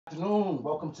Afternoon.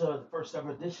 Welcome to the first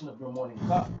ever edition of your morning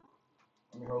cup.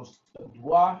 I'm your host,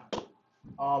 Dubois,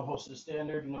 host of the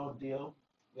Standard. You know the deal.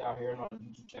 We out here on our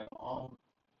YouTube channel.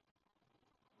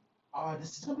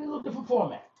 This is gonna be a little different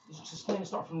format. Just going to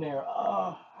start from there.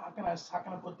 How can I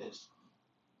put this?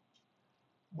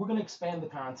 We're gonna expand the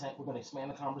content. We're gonna expand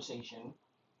the conversation.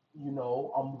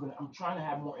 I'm trying to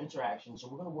have more interaction, so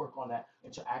we're gonna work on that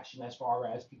interaction as far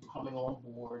as people coming on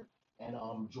board and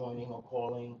joining or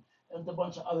calling and a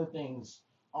bunch of other things.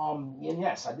 And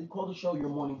yes, I did call the show Your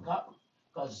Morning Cup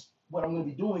because what I'm gonna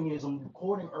be doing is I'm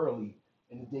recording early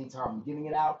in the daytime, getting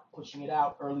it out, pushing it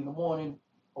out early in the morning.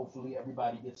 Hopefully,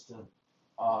 everybody gets to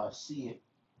see it.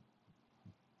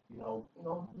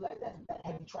 Like that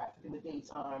heavy traffic in the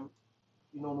daytime,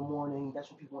 in the morning. That's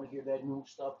when people want to hear that new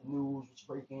stuff, the news, what's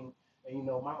breaking. And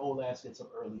my old ass gets up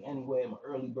early anyway. I'm an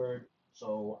early bird,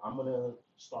 so I'm gonna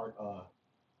start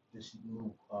this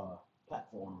new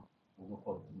platform. We're gonna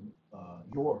call it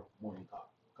your morning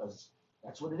cup because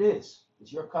that's what it is.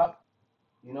 It's your cup.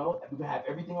 We can have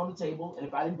everything on the table, and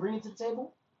if I didn't bring it to the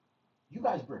table, you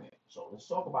guys bring it. So let's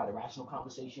talk about it. Rational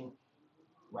conversation,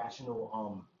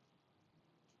 rational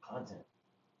content.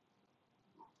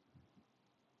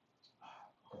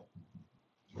 Okay.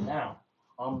 Now,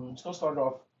 just gonna start it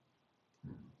off.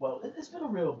 Well,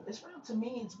 to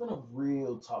me, it's been a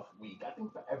real tough week. I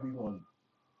think for everyone.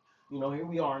 Here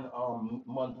we are in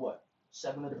month what,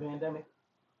 7 of the pandemic.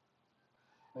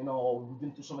 We've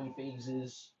been through so many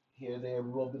phases here, there.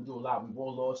 We've all been through a lot. We've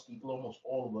all lost people, almost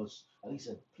all of us. At least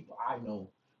people I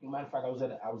know. Matter of fact, I was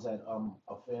at a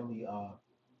family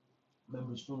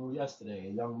member's funeral yesterday.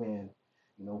 A young man,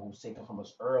 who was taken from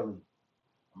us early.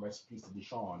 Rest in peace to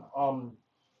Deshaun.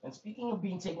 And speaking of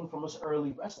being taken from us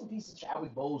early, rest in peace to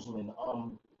Chadwick Boseman,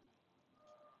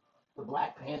 the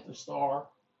Black Panther star.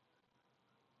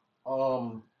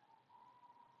 Um,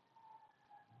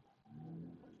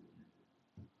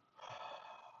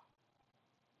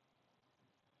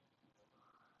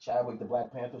 Chadwick, the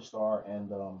Black Panther star,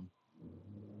 and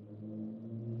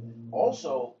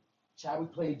also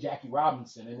Chadwick played Jackie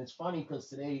Robinson, and it's funny because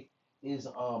today is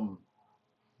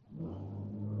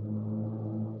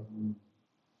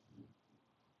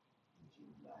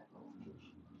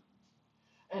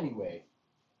anyway,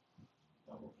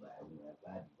 double flag,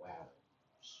 wow.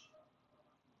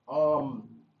 Um,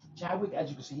 Chadwick, as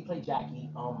you can see, he played Jackie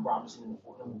Robinson in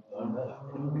the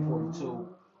movie 42.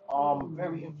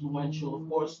 Very influential, of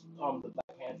course. The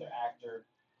Black Panther actor.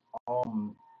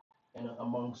 Um, and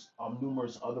amongst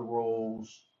numerous other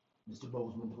roles, Mr.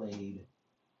 Boseman played.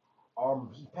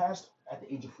 He passed at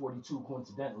the age of 42,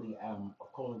 coincidentally, of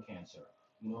colon cancer.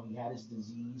 He had his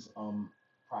disease.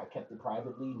 Kept it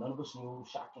privately. None of us knew.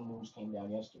 Shocking news came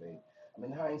down yesterday.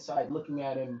 In hindsight, looking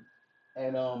at him,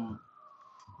 and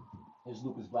his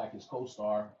Lucas Black, his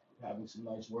co-star, having some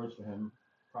nice words for him.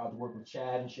 Proud to work with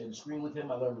Chad and share the screen with him.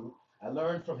 I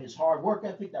learned from his hard work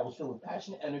ethic that was filled with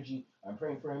passionate energy. I'm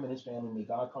praying for him and his family. May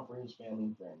God comfort his family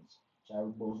and friends.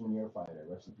 Chadwick Boseman, you're a fighter.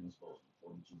 Rest in peace, Boseman.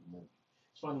 42 the movie.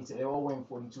 It's funny, they're all wearing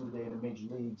 42 today in the major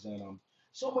leagues, and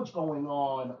so much going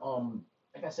on.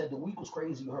 Like I said, the week was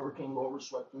crazy. Hurricane Laura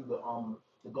swept through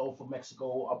the Gulf of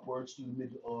Mexico upwards to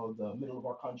the middle of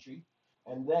our country,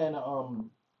 and then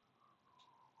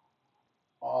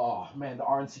oh man, the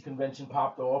RNC convention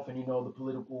popped off, and the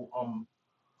political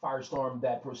firestorm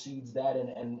that precedes that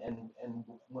and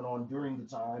went on during the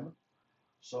time.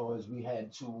 So as we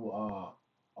head to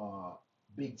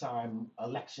big time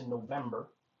election November,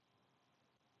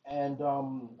 and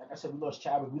like I said, we lost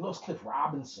Chadwick, we lost Cliff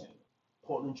Robinson,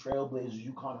 Portland Trailblazers,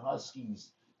 Yukon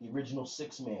Huskies, the original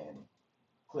six man.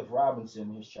 Cliff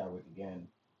Robinson, here's Chadwick again.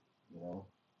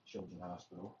 Children's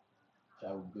Hospital.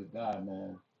 Chadwick, good guy,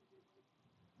 man.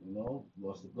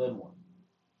 Lost a good one.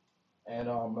 And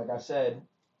like I said,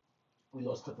 we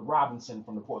lost Clifford Robinson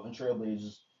from the Portland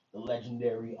Trailblazers, the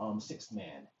legendary sixth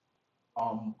man.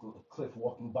 Cliff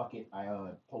Walking Bucket.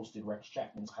 I posted Rex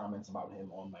Chapman's comments about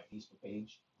him on my Facebook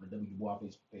page, the W Dubois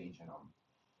Facebook page, and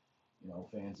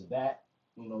fans of that.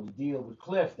 The deal with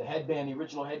Cliff, the headband, the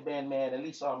original headband man, at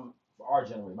least for our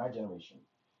generation, my generation,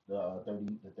 the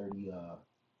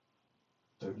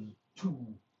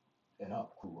 32 and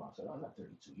up crew. I said, I'm not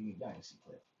 32. You ain't see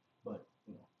Cliff, but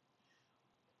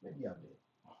maybe I did.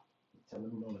 Tell me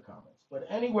know in the comments. But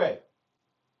anyway,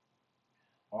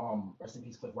 rest in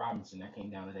peace, Cliff Robinson. That came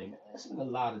down today. Man, it's been a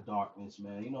lot of darkness,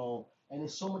 man. And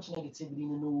there's so much negativity in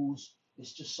the news.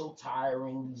 It's just so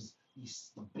tiring.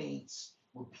 These debates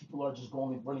where people are just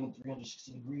going and running in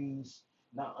 360 degrees,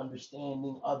 not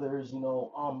understanding others.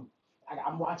 I'm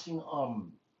watching.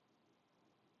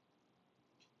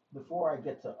 Before I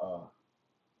get to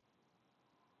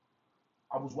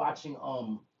I was watching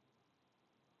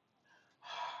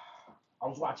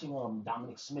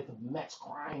Dominic Smith of the Mets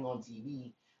crying on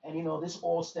TV, and this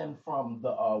all stemmed from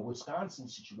the Wisconsin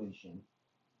situation.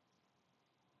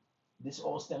 This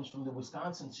all stems from the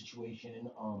Wisconsin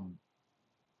situation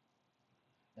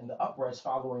and the uprising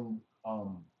following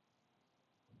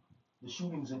the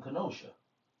shootings in Kenosha.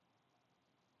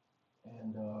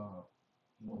 And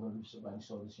where somebody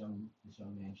saw this young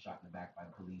man shot in the back by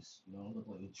the police. It looked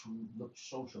like looked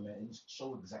so traumatic. It's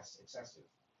so excessive.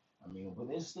 I mean, but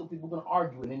there's still people gonna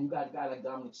argue, and then you got a guy like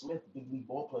Dominic Smith, big league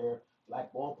ball player,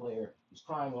 black ball player, who's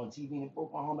crying on TV, and it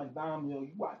broke my heart. Like, Dom,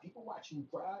 you watch people watching you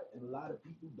cry, and a lot of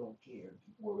people don't care.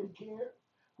 People already care.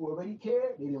 Who already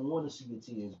cared, they didn't want to see your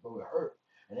tears, but it hurt.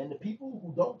 And then the people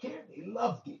who don't care, they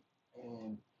loved it.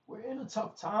 And we're in a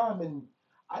tough time, and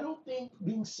I don't think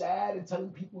being sad and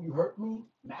telling people you hurt me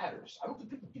matters. I don't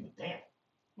think people give a damn.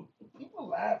 People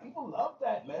laugh. People love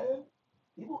that, man.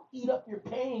 People eat up your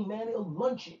pain, man. They'll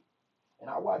lunch it. And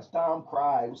I watched Dom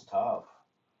cry. It was tough.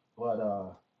 But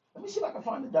let me see if I can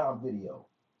find the Dom video.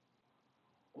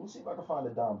 Let me see if I can find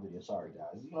the Dom video. Sorry,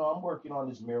 guys. I'm working on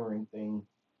this mirroring thing.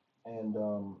 And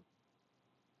let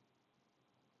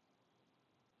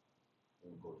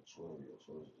me go to Twitter.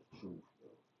 Twitter's the truth.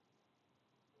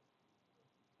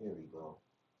 Here we go.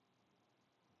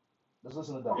 Let's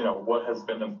listen to Dom. What has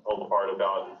been pulled apart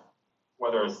about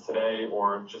whether it's today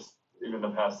or just even the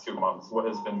past 2 months? What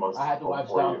has been most? I had to watch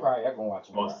Dom cry. I'm gonna watch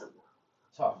him. Most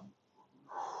tough.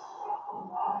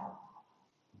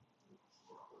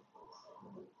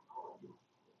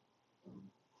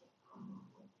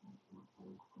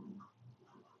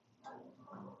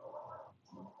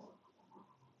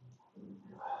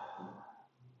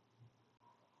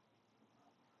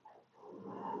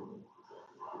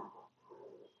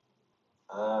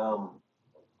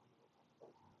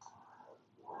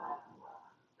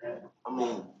 I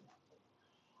mean,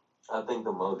 I think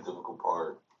the most difficult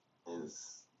part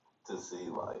is to see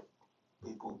like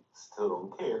people still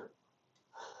don't care,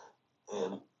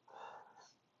 and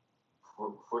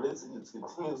for this to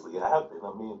continuously happen.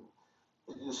 I mean,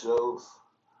 it just shows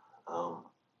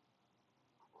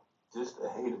just the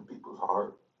hate in people's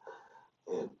heart,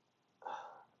 and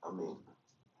I mean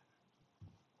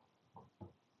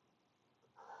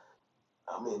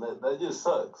that just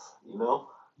sucks,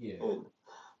 Yeah. And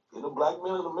black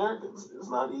men in America, it's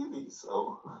not easy.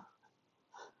 So,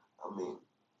 I mean,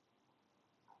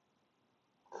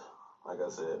 like I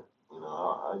said,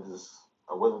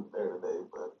 I wasn't there today,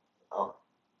 but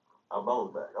I'll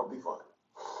bounce back. I'll be fine.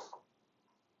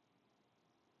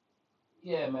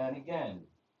 Yeah, man. Again,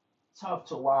 tough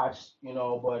to watch,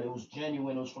 but it was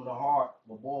genuine. It was from the heart.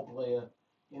 The ball player,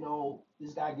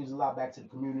 this guy gives a lot back to the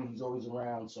community. He's always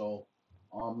around. So,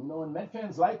 and Met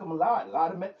fans like him a lot. A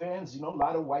lot of Met fans, a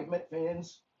lot of white Met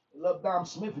fans love Dom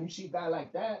Smith. And you see a guy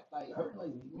like that, like hurt,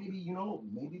 like maybe,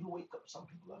 maybe to wake up some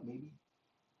people up, maybe.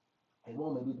 Hey,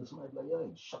 well, maybe somebody be like,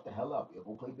 yo, shut the hell up.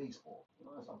 Go play baseball.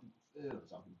 That's how people feel.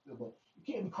 That's how people feel. But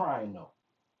you can't be crying, though.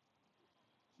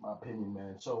 My opinion,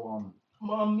 man. So,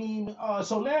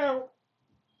 so now,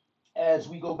 as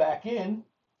we go back in,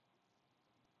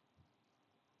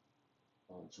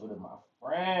 on Twitter, my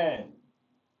friend.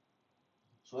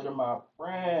 Twitter, my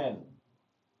friend.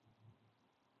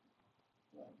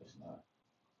 Yeah, I guess not.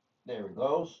 There it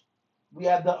goes. We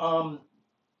have the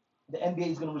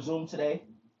NBA is gonna resume today,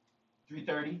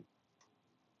 3:30.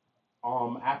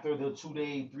 After the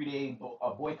 2-day, 3-day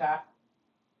boycott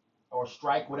or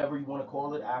strike, whatever you want to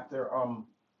call it, after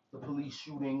the police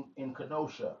shooting in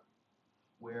Kenosha,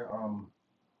 where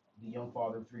the young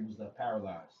father of 3 was left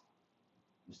paralyzed,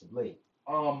 Mr. Blake.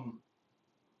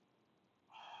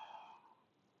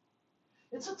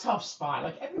 It's a tough spot.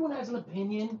 Like, everyone has an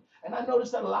opinion, and I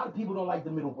noticed that a lot of people don't like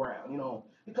the middle ground,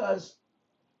 because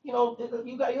you'll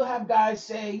have guys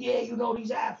say, yeah,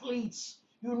 these athletes,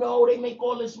 they make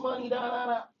all this money, da da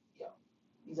da. Yeah,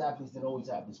 these athletes didn't always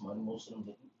have this money. Most of them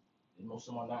didn't. And most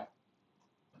of them are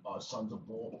not sons of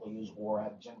ball players or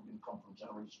have come from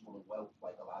generational wealth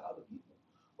like a lot of other people.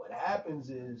 What happens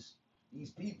is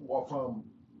these people are from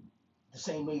the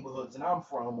same neighborhoods that I'm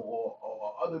from, or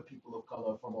other people of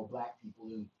color from, or black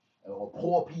people, or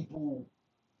poor people,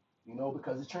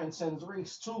 because it transcends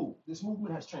race too. This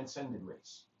movement has transcended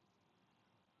race.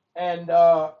 And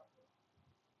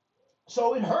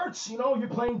so it hurts, you're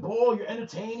playing ball, you're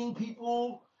entertaining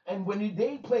people, and when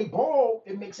they play ball,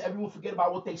 it makes everyone forget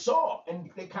about what they saw,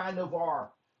 and they kind of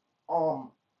are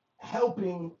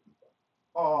helping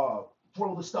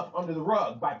throw the stuff under the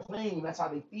rug by playing. That's how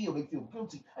they feel. They feel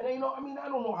guilty. And I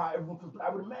don't know how everyone feels, but I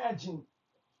would imagine,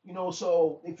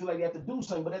 so they feel like they have to do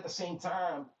something, but at the same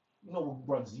time, You know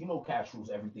what runs, cash rules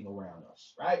everything around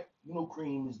us, right?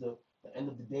 Cream is the end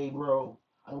of the day, bro.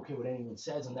 I don't care what anyone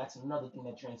says, and that's another thing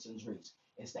that transcends race.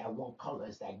 It's that one color,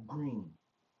 it's that green.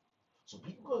 So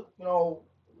people could,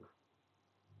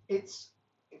 it's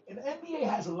and the NBA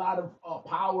has a lot of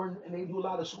power and they do a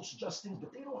lot of social justice,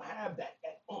 but they don't have that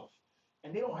oomph,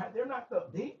 and they don't have. They're not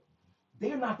the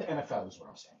NFL, is what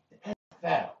I'm saying. The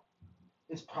NFL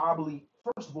is probably,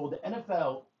 first of all, the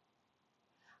NFL,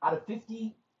 out of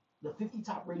 50, the 50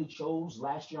 top rated shows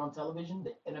last year on television,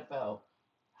 the NFL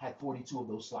had 42 of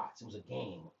those slots. It was a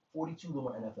game. 42 of them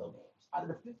were NFL games. Out of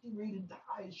the 50 rated the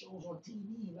highest shows on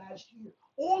TV last year,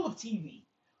 all of TV,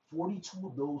 42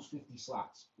 of those 50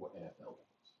 slots were NFL games.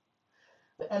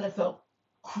 The NFL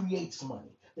creates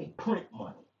money. They print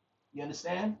money. You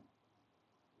understand?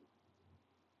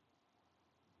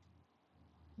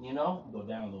 Go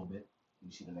down a little bit.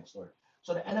 You see the next story.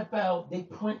 So the NFL, they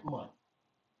print money.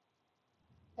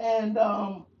 And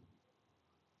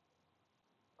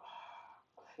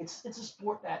it's a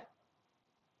sport that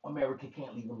America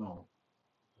can't leave alone.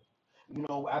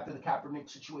 After the Kaepernick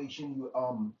situation, you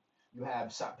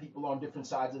have some people on different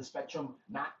sides of the spectrum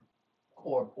not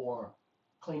or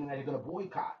claiming that they're going to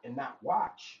boycott and not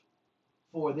watch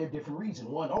for their different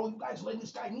reason. One, oh, you guys letting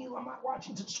this guy kneel, I'm not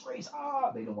watching, to disgrace.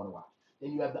 They don't want to watch.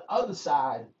 Then you have the other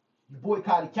side, you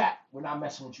boycotted Cat, we're not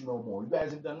messing with you no more. You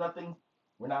guys have done nothing,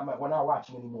 we're not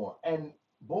watching anymore. And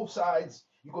both sides,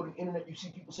 you go to the internet, you see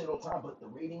people say it all the time, but the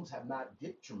ratings have not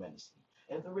dipped tremendously.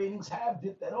 And if the ratings have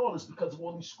dipped at all, it's because of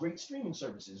all these great streaming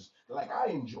services like I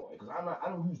enjoy, because I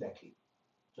don't use that cable.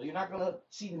 So you're not gonna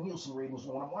see the Nielsen ratings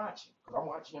when I'm watching, because I'm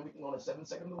watching everything on a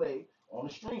 7-second delay on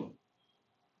the stream.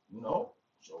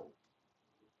 So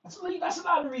that's a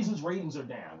lot of reasons ratings are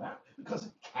down. Not because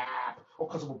of cap or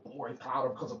because of a boycott or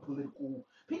because of political.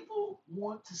 People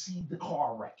want to see the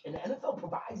car wreck, and the NFL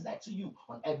provides that to you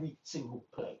on every single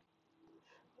play.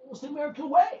 It's the American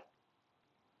way.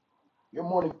 Your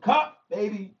morning cup,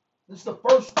 baby. This is the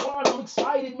first one. I'm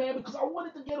excited, man, because I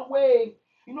wanted to get away.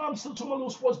 I'm still talking about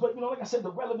little sports, but like I said,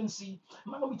 the relevancy.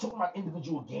 I'm not gonna be talking about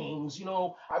individual games.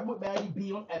 I'm with Maddie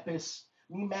B on Epis.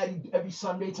 Me and Maddie every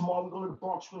Sunday. Tomorrow we're going to the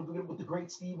Bronx. We're gonna do it with the great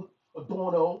Steve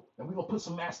Adorno, and we're gonna put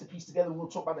some masterpiece together. We're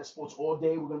gonna talk about that sports all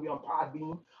day. We're gonna be on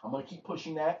Podbean. I'm gonna keep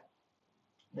pushing that,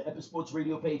 the Epis Sports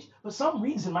Radio page. For some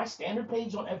reason, my standard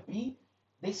page on FB,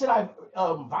 they said I've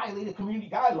violated community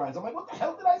guidelines. I'm like, what the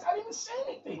hell did I? I didn't even say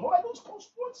anything. All I do is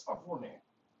post sports stuff on there.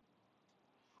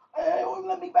 Hey, won't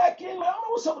let me back in. Man. I don't know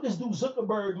what's up with this dude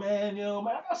Zuckerberg, man. Man,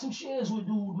 I got some shares with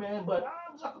dude, man, but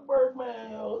I'm Zuckerberg,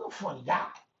 man. He's a funny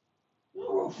guy. He's a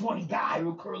real funny guy,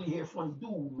 real curly hair, funny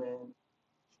dude, man.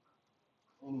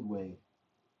 Anyway,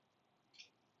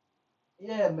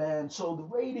 yeah, man. So the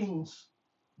ratings,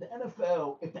 the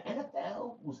NFL, if the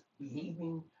NFL was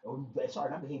behaving, or sorry,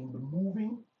 not behaving, but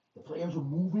moving, the players were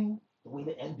moving the way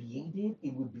the NBA did,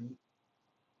 it would be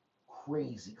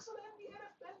crazy. Because the NBA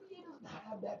doesn't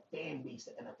have that fan base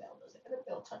the NFL does. The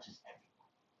NFL touches everyone.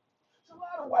 There's a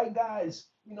lot of white guys,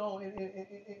 in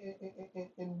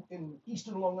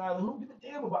Eastern Long Island who don't give a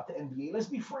damn about the NBA. Let's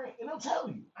be frank. And they'll tell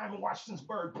you, I haven't watched since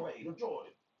Bird played or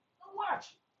Jordan. Don't watch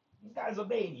it. These guys are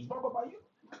babies. Blah, blah, blah.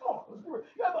 Come on. Let's be real.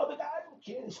 You have other guys who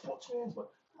care, they're sports fans,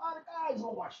 but a lot of guys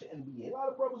don't watch the NBA. A lot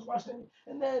of brothers watch the NBA.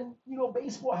 And then,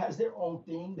 baseball has their own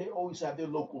thing. They always have their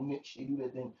local niche. They do their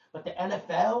thing. But the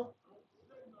NFL,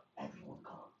 everyone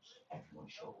comes. Everyone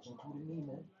shows, including me,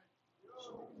 man.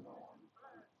 So,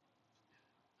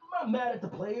 I'm not mad at the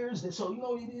players. So,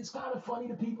 it's kind of funny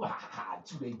to people. Ha ha ha,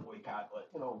 2-day boycott. But,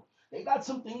 they got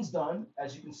some things done,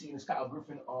 as you can see in this Kyle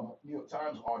Griffin New York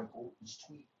Times article, this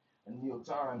tweet in the New York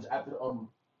Times after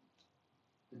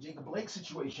the Jacob Blake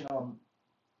situation.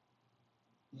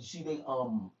 You see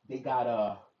they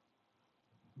got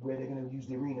where they're gonna use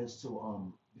the arenas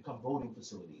to become voting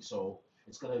facilities. So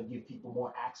it's gonna give people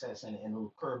more access and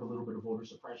it'll curb a little bit of voter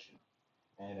suppression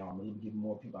and it'll give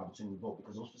more people opportunity to vote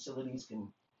because those facilities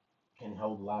can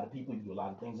hold a lot of people. You do a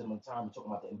lot of things in one time. We're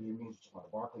talking about the NBA arenas, we're talking about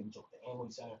the Barclays, we're talking about the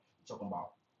Amway Center, we're talking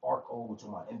about Arco, we're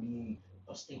talking about NBA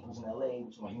Staples in LA, we're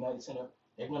talking about United Center.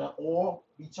 They're gonna all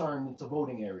be turned into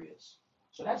voting areas.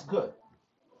 So that's good.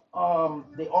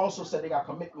 They also said they got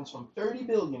commitments from 30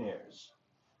 billionaires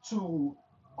to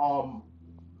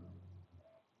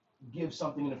give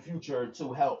something in the future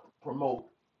to help promote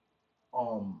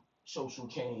social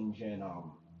change and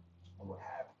what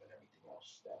have you and everything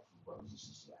else that brothers and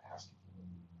sisters are asking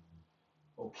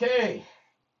for. Okay.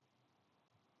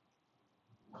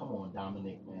 Come on,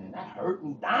 Dominic, man. That hurt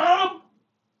me. Dom!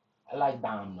 I like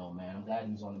Dom though, man. I'm glad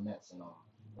he's on the Mets and all.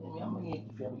 I'm a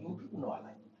Yankee fan, but people know I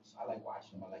like the Mets. I like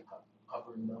watching them. I like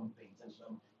covering them, paying attention to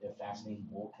them. They're a fascinating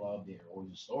ball club. They're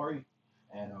always a story,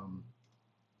 and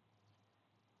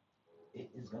it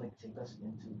is gonna take us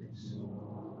into this.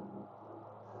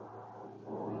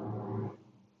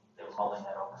 They're mulling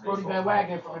that over. Brodie Van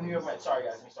Wagenen from the New York Mets. Sorry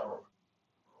guys, let me start over.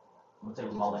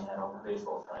 They're mulling that over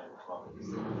baseball trying to come up with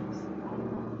these things.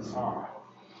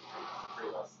 Three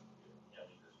of us,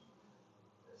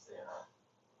 they're saying,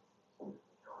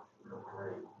 real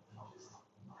great. Just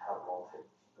have them all take,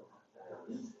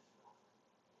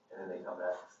 and then they come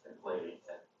back and play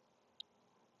 8-10.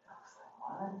 And I was like,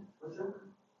 what? What's it?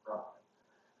 Wrong.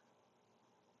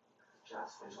 Job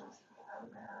scheduling is a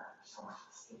nightmare. There's so much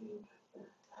at stake. And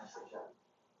I was like, Jeff,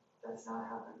 that's not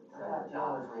happening. That's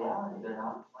not reality. They're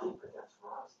not playing, but that's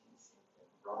Rob's instinct. And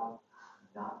Rob,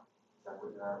 not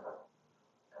exactly there, but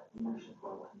at leadership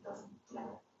level, he doesn't get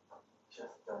it. He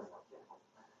just doesn't get it.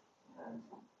 And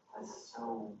that's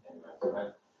so. And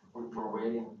we're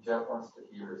waiting. Jeff wants to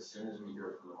hear as soon as we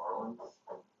hear from the Marlins.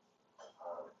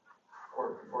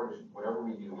 Whatever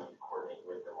we do, we need to coordinate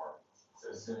with the Marlins.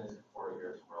 So as soon as before he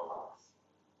hears from Rojas,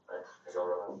 right? I go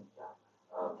Rojas. Yeah.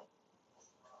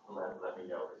 Let me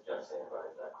know because Jeff's saying about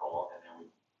that call, and then we.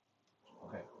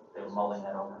 Okay. They're mulling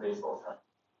that over baseball time.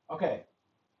 Okay.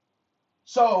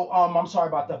 So I'm sorry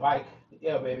about the bike.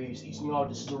 Yeah, baby. It's,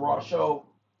 this is a raw show.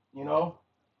 You know.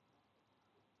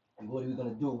 And what are we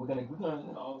gonna do? We're gonna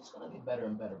it's gonna get better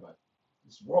and better, but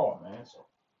it's raw, man. So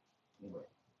anyway,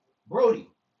 Brodie,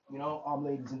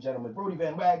 ladies and gentlemen, Brodie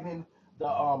Van Wagenen,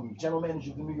 the general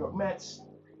manager of the New York Mets,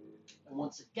 and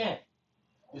once again,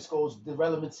 this goes the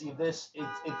relevancy of this.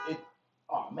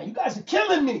 Oh man, you guys are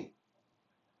killing me.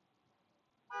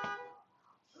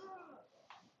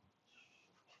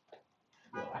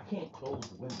 Yo, I can't close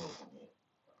the windows in here.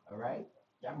 All right.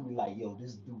 Y'all gonna be like, yo,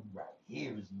 this dude right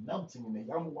here is melting in there.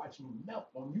 Y'all gonna watch me melt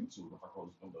on YouTube if I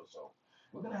close the window. So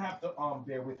we're gonna have to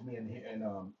bear with me and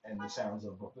the sounds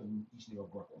of Brooklyn, East New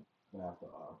York, Brooklyn. You're gonna have to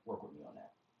work with me on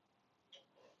that.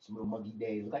 Some real muggy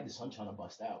days. Look like the sun trying to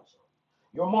bust out. So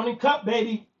your morning cup,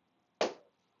 baby.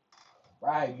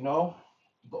 Right, you can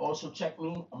also check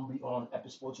me. I'm gonna be on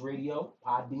Epic Sports Radio,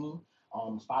 Podbean,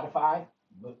 Spotify,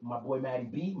 with my boy Matty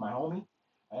B, my homie,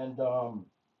 and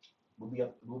we'll be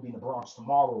in the Bronx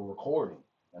tomorrow recording,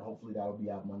 and hopefully that'll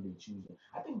be out Monday, Tuesday.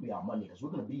 I think it'll be out Monday because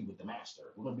we're gonna be with the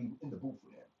master. We're gonna be in the booth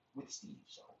with him, with Steve.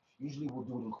 So usually we'll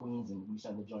do it in Queens, and we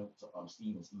send the joint to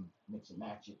Steve, and Steve mix and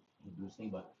match it and do his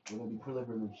thing. But we're gonna be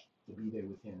privileged to be there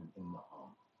with him in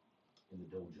the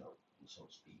dojo, so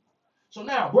to speak. So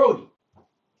now, Brodie.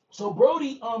 So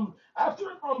Brodie, after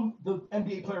the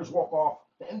NBA players walk off,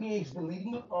 the NBA has been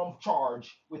leading the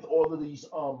charge with all of these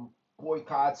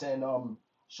boycotts and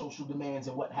social demands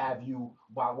and what have you,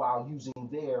 while using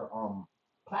their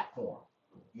platform,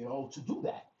 to do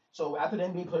that. So after the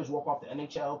NBA players walk off, the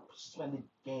NHL suspended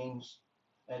games,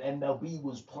 and MLB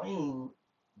was playing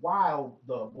while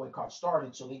the boycott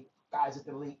started. So the guys at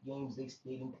the late games they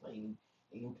didn't play.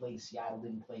 They didn't play. Seattle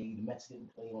didn't play. The Mets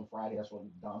didn't play on Friday. That's what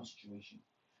the Dom situation.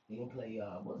 They didn't play.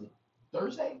 What was it?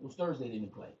 Thursday? It was Thursday. They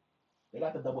didn't play. They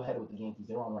got the doubleheader with the Yankees.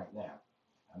 They're on right now.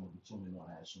 I'm gonna be tuning in on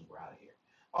that as soon as we're out of here.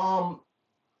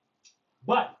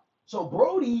 But so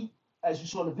Brodie, as you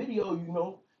saw in the video,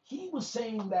 he was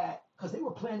saying that because they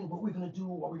were planning what we're gonna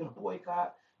do. Are we gonna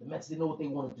boycott? The Mets didn't know what they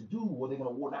wanted to do. Were they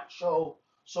gonna not show?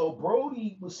 So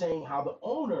Brodie was saying how the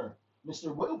owner,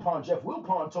 Mr. Wilpon, Jeff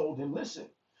Wilpon, told him, "Listen,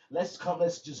 let's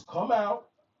just come out,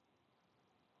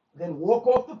 then walk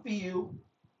off the field."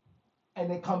 And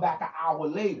then come back an hour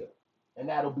later, and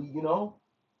that'll be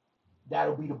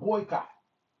the boycott.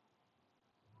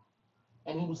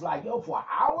 And he was like, yo, for an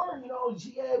hour,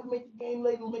 yeah, we make the game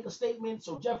late, we'll make a statement.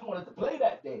 So Jeff wanted to play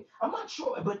that day. I'm not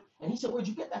sure, and he said, where'd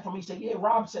you get that from? He said, yeah,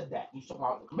 Rob said that. He's talking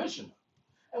about the commissioner.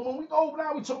 And when we go over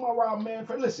now, we talking about Rob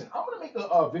Manfred. Listen, I'm gonna make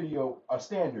a video, a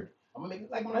standard. I'm gonna make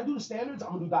it like when I do the standards,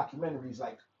 I'm gonna do documentaries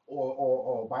like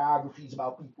or biographies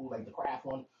about people like the Kraft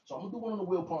one. So I'm gonna do one on the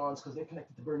Wilpons because they're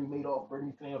connected to Bernie Madoff.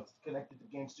 Bernie connected to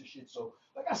gangster shit. So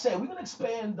like I said, we're gonna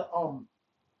expand the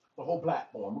whole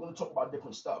platform. We're gonna talk about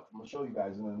different stuff. I'm gonna show you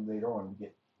guys, and then later on we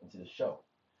get into the show.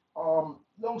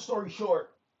 Long story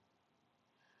short,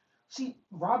 see,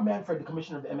 Rob Manfred, the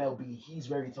commissioner of the MLB, he's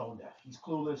very tone deaf. He's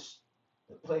clueless.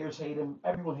 The players hate him.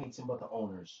 Everyone hates him but the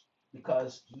owners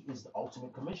because he is the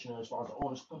ultimate commissioner as far as the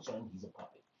owners are concerned. He's a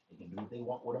puppet. They can do what they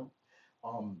want with him.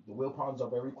 The Wilpons are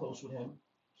very close with him.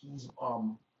 He's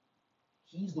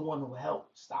the one who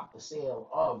helped stop the sale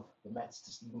of the Mets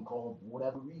to Stephen Cohen. For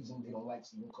whatever reason, they don't like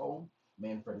Stephen Cohen.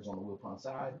 Manfred is on the Wilpon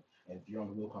side. And if you're on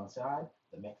the Wilpon side,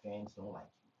 the Met fans don't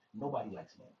like you. Nobody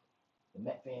likes Manfred. The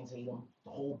Met fans hate him.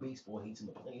 The whole baseball hates him.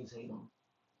 The players hate him.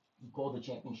 He called the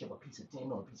championship a piece of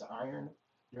tin or a piece of iron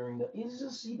during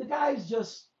the guy's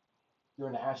just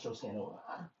during the Astro scandal.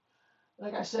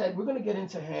 Like I said, we're gonna get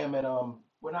into him, and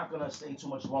we're not gonna stay too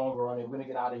much longer on it. We're gonna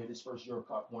get out of here this first Euro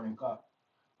Cup, Morning Cup.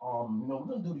 We're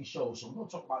gonna do these shows, so we're gonna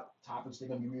talk about topics. They're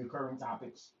gonna be reoccurring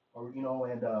topics, or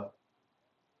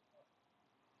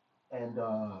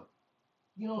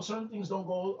certain things don't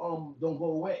go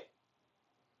away.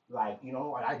 Like,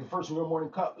 like the first Real Morning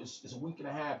Cup is a week and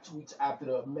a half, 2 weeks after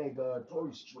the Mega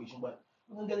Tory situation, but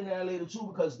we're gonna get into that later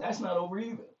too because that's not over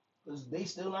either. Because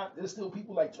there's still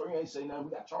people like Tory ain't saying now we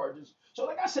got charges. So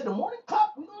like I said, the Morning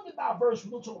Cup, we're gonna get diverse.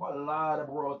 We're gonna talk about a lot of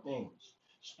broad things.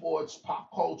 Sports, pop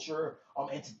culture,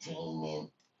 entertainment,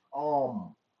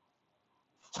 um,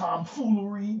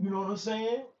 tomfoolery, you know what I'm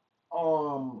saying?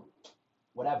 Um,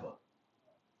 Whatever.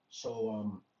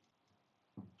 So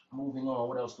moving on,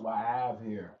 what else do I have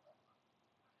here?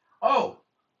 Oh,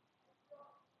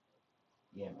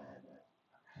 yeah, man.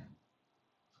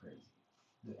 It's crazy.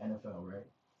 The NFL, right?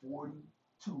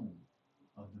 42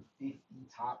 of the 50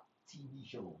 top TV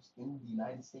shows in the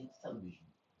United States television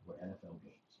were NFL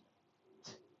games.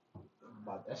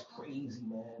 But that's crazy,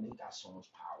 man. They got so much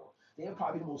power. They're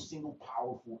probably the most single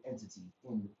powerful entity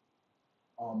in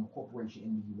corporation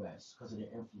in the U.S. because of their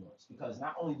influence. Because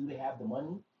not only do they have the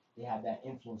money, they have that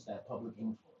influence, that public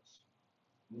influence.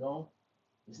 You know,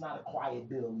 it's not a quiet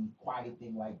thing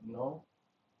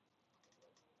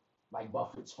like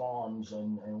Buffett's farms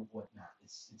and whatnot.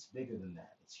 It's bigger than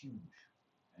that. It's huge,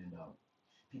 and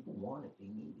people want it. They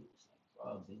need it. It's like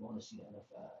drugs. They want to see the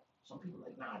NFL. Some people are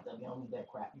like, nah, Doug, I don't need that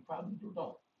crap. You probably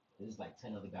don't. There's like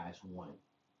 10 other guys who want it.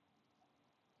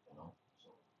 So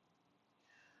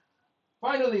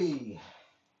finally,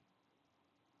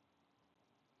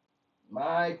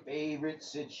 my favorite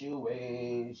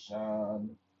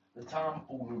situation: the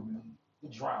tomfoolery, the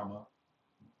drama,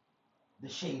 the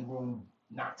shade room,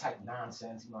 not type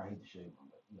nonsense. I hate the shade room,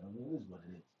 but it is what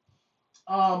it is.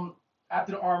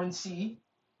 After the RNC,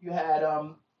 you had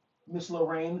Miss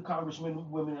Lorraine,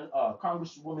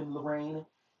 Congresswoman Lorraine.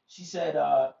 She said,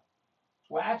 well,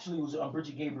 actually, it was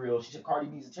Bridget Gabriel. She said Cardi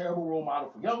B is a terrible role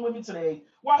model for young women today.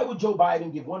 Why would Joe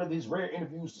Biden give one of his rare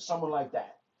interviews to someone like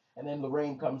that? And then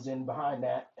Lorraine comes in behind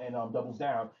that and doubles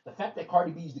down. The fact that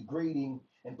Cardi B is degrading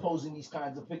and posing these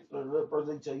kinds of pictures,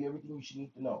 they tell you everything you should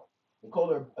need to know. They call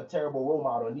her a terrible role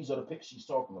model, and these are the pics she's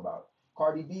talking about.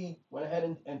 Cardi B went ahead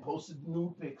and posted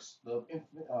nude pics, the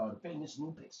famous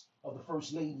nude pics of the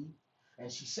First Lady, and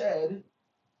she said,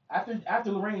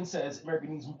 after Lorraine says America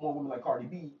needs more women like Cardi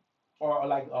B, or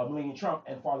like Melania Trump,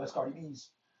 and far less Cardi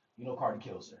B's, Cardi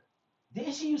kills her.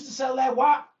 Didn't she used to sell that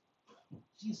WAP?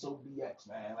 She's so BX,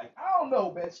 man. Like, I don't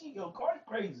know, man. Cardi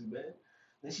crazy, man.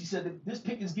 Then she said that this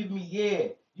pic is giving me, yeah,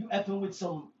 you effing with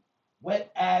some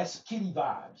wet ass kitty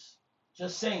vibes.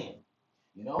 Just saying.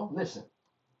 Listen,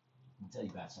 let me tell you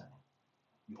guys something.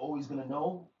 You're always gonna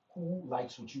know who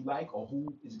likes what you like or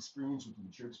who is experienced with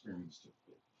what you're experienced with.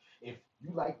 If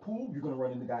you like pool, you're gonna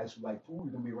run into guys who like pool.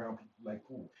 You're gonna be around people who like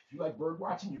pool. If you like bird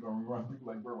watching, you're gonna be around people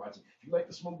like bird watching. If you like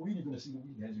to smoke weed, you're gonna see the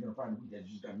weed heads. You're gonna find the weed heads.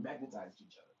 You just gotta magnetize to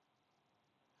each other.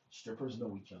 Strippers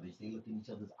know each other. They look in each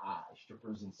other's eyes.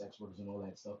 Strippers and sex workers and all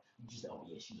that stuff. You just, oh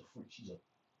yeah, she's a freak. She's a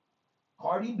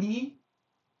Cardi B.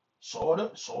 Saw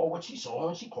what she saw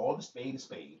and she called a spade a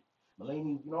spade.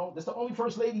 Melania, that's the only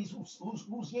first ladies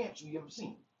who's yamps we ever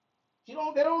seen. They're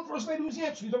the only first lady who's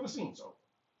yamps we've ever seen. So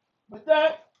with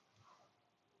that,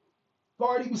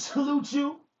 Cardi, we salute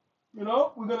you. We're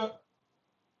gonna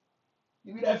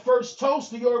give you that first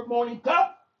toast to your morning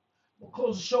cup. We'll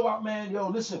close the show out, man. Yo,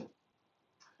 listen,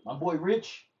 my boy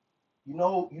Rich. I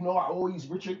always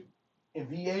Richard in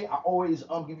VA. I always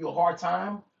give you a hard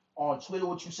time on Twitter.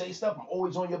 What you say stuff. I'm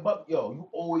always on your butt. Yo, you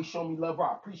always show me love.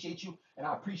 I appreciate you, and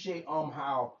I appreciate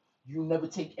how you never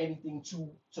take anything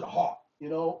to the heart.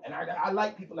 And I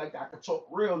like people like that. I can talk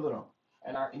real to them.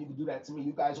 And you can do that to me.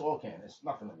 You guys all can. It's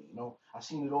nothing to me. I've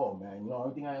seen it all, man.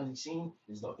 Everything I only seen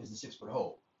is the 6 foot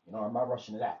hole. I'm not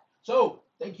rushing to that. So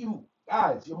thank you,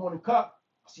 guys. Your morning cup.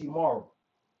 I'll see you tomorrow.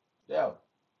 Yeah.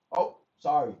 Oh,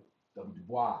 sorry. W. Du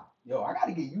Bois. Yo, I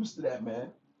gotta get used to that,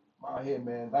 man. I'm out here,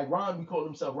 man. Like Ron, we call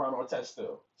himself Ron Artest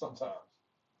still. Sometimes.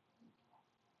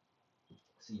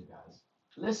 See you guys.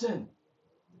 Listen,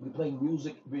 we play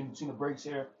music between the breaks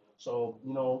here. So,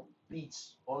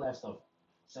 beats, all that stuff.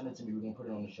 Send it to me. We're gonna put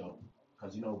it on the show.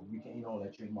 Because we can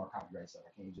that trademark copyright stuff.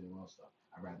 I can't use anyone else stuff.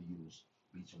 I'd rather use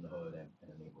beats from the hood and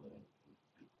enable it in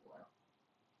people around.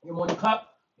 Your morning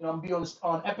cup. I'm gonna be on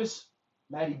Epis,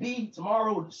 Maddie B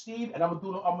tomorrow with Steve, and I'm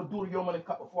gonna do the Yo Morning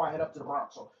Cup before I head up to the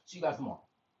Bronx. So see you guys tomorrow.